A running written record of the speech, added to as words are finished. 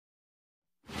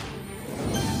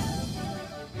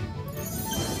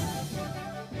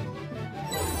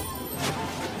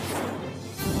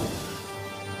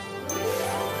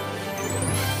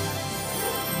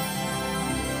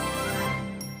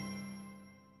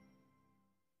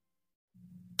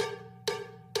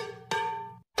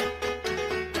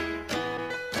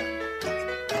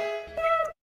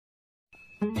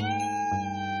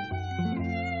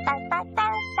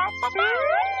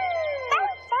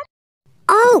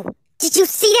Did you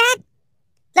see that?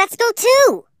 Let's go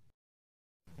too.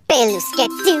 Baloo,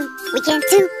 Skidoo, we can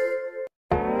too.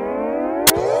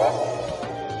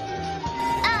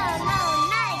 Oh no,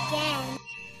 not again.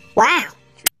 Wow,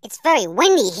 it's very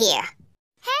windy here.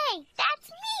 Hey, that's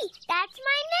me. That's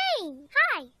my name.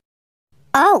 Hi.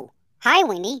 Oh, hi,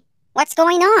 Winnie. What's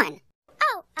going on?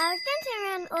 Oh, I was dancing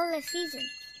around all the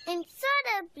seasons and sort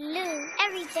of blew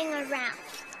everything around.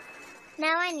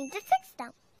 Now I need to fix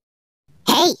them.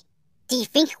 Hey, do you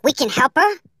think we can help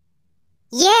her?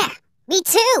 Yeah, me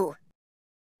too.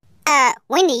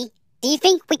 Winnie, do you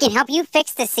think we can help you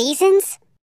fix the seasons?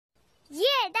 Yeah,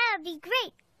 that would be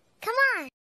great. Come on.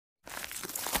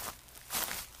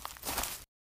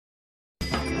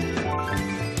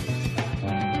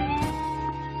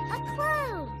 A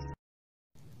clue.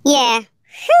 Yeah,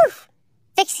 whew.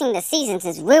 Fixing the seasons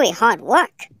is really hard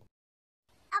work.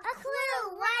 A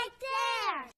clue right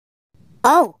there.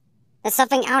 Oh, there's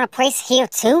something out of place here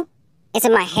too? Is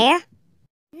it my hair?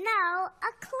 No,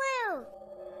 a clue.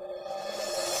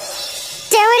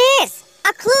 There it is!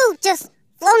 A clue just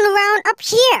floating around up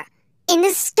here, in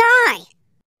the sky.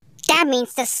 That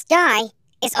means the sky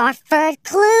is our third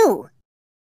clue.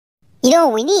 You know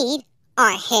what we need?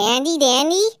 Our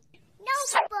handy-dandy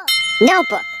Notebook.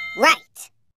 notebook, right.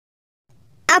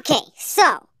 Okay,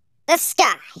 so, the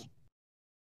sky.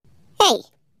 Hey,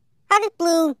 how did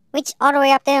Blue reach all the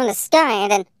way up there in the sky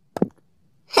and then...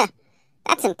 Huh,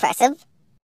 that's impressive.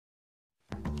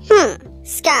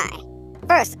 Sky.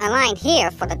 First a line here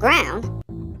for the ground,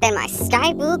 then my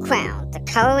sky blue crown to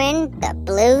color in the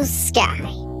blue sky.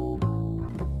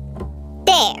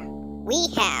 There, we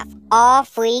have all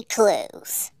 3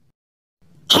 clues.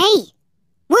 Hey,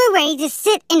 we're ready to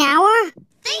sit in our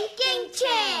Thinking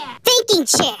chair. thinking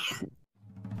chair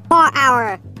for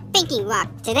our thinking rock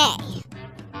today.